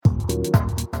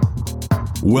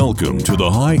Welcome to the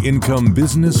High Income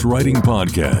Business Writing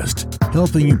Podcast,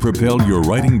 helping you propel your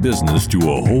writing business to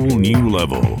a whole new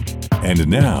level. And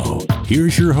now,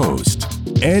 here's your host,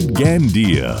 Ed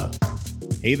Gandia.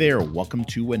 Hey there, welcome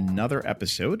to another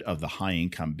episode of the High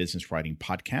Income Business Writing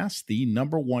Podcast, the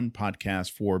number one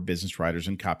podcast for business writers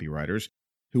and copywriters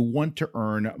who want to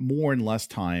earn more in less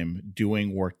time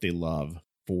doing work they love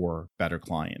for better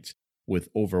clients, with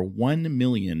over 1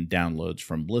 million downloads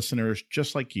from listeners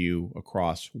just like you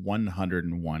across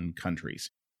 101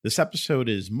 countries. This episode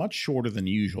is much shorter than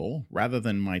usual. Rather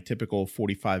than my typical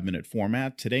 45-minute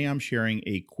format, today I'm sharing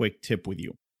a quick tip with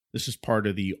you. This is part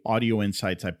of the audio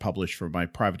insights I publish for my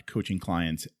private coaching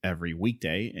clients every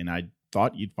weekday, and I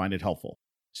thought you'd find it helpful.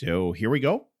 So here we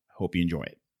go. Hope you enjoy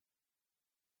it.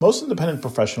 Most independent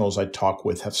professionals I talk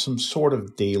with have some sort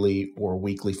of daily or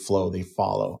weekly flow they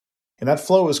follow. And that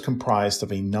flow is comprised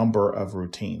of a number of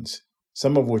routines,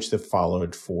 some of which they've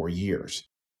followed for years.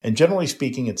 And generally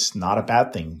speaking, it's not a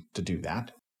bad thing to do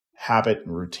that. Habit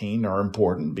and routine are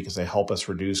important because they help us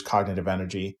reduce cognitive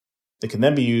energy that can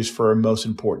then be used for our most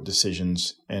important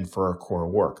decisions and for our core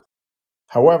work.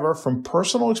 However, from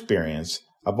personal experience,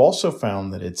 I've also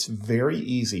found that it's very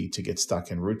easy to get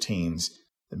stuck in routines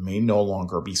that may no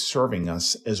longer be serving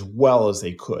us as well as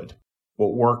they could.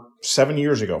 What worked 7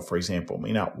 years ago, for example,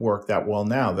 may not work that well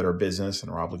now that our business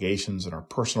and our obligations and our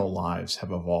personal lives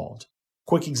have evolved.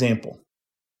 Quick example.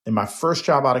 In my first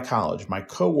job out of college, my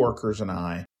coworkers and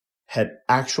I had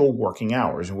actual working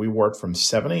hours, and we worked from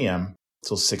 7 a.m.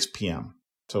 till 6 p.m.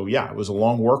 So yeah, it was a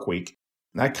long work week.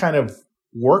 And that kind of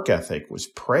work ethic was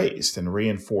praised and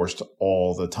reinforced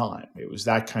all the time. It was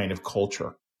that kind of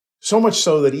culture. So much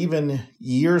so that even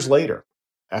years later,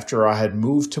 after I had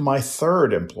moved to my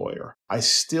third employer, I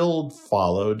still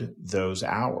followed those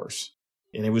hours.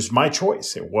 And it was my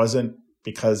choice. It wasn't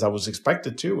because I was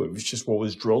expected to. It was just what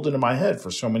was drilled into my head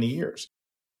for so many years.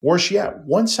 Worse yet,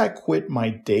 once I quit my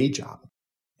day job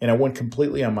and I went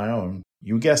completely on my own,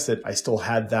 you guessed it, I still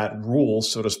had that rule,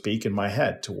 so to speak, in my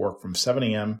head to work from 7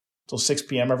 a.m. till 6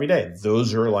 p.m. every day.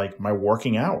 Those are like my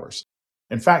working hours.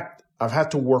 In fact, I've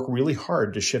had to work really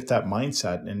hard to shift that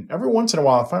mindset, and every once in a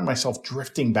while I find myself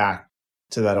drifting back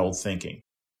to that old thinking.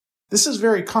 This is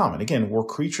very common. Again, we're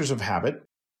creatures of habit,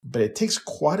 but it takes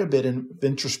quite a bit of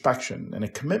introspection and a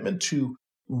commitment to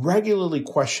regularly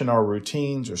question our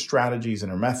routines, our strategies,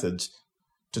 and our methods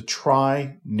to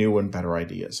try new and better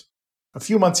ideas. A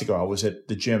few months ago, I was at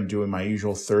the gym doing my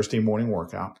usual Thursday morning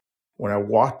workout. When I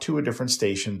walked to a different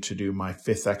station to do my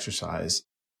fifth exercise,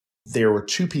 there were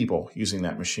two people using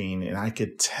that machine, and I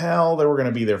could tell they were going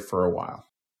to be there for a while.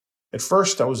 At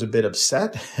first, I was a bit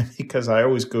upset because I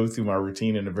always go through my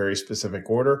routine in a very specific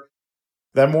order.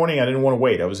 That morning, I didn't want to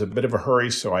wait. I was in a bit of a hurry,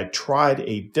 so I tried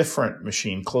a different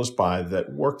machine close by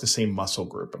that worked the same muscle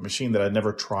group, a machine that I'd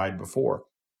never tried before.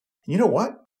 You know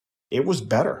what? It was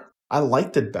better. I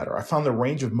liked it better. I found the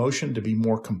range of motion to be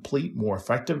more complete, more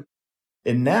effective.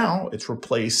 And now it's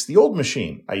replaced the old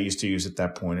machine I used to use at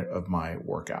that point of my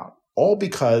workout, all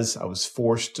because I was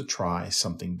forced to try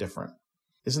something different.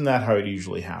 Isn't that how it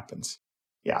usually happens?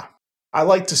 Yeah, I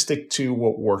like to stick to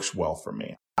what works well for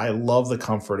me. I love the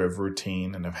comfort of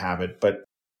routine and of habit, but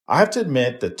I have to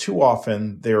admit that too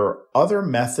often there are other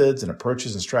methods and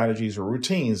approaches and strategies or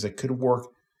routines that could work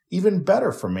even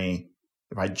better for me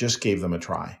if I just gave them a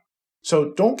try.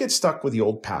 So don't get stuck with the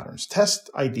old patterns.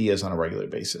 Test ideas on a regular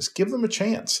basis. Give them a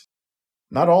chance.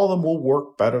 Not all of them will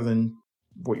work better than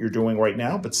what you're doing right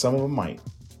now, but some of them might,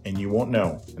 and you won't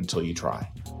know until you try.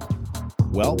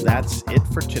 Well, that's it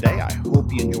for today. I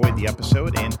hope you enjoyed the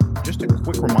episode, and just a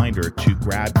quick reminder to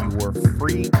grab your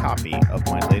free copy of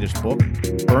my latest book,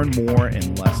 Earn More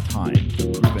in Less Time,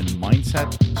 the proven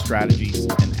mindset, strategies,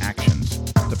 and actions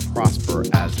to prosper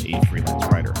as a freelance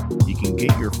writer. You can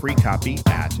get your free copy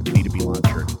at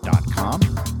b2blauncher.com,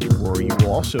 where you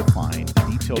will also find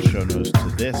detailed show notes to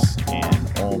this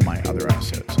and all my other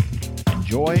episodes.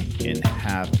 Enjoy and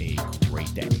have a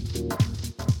great day.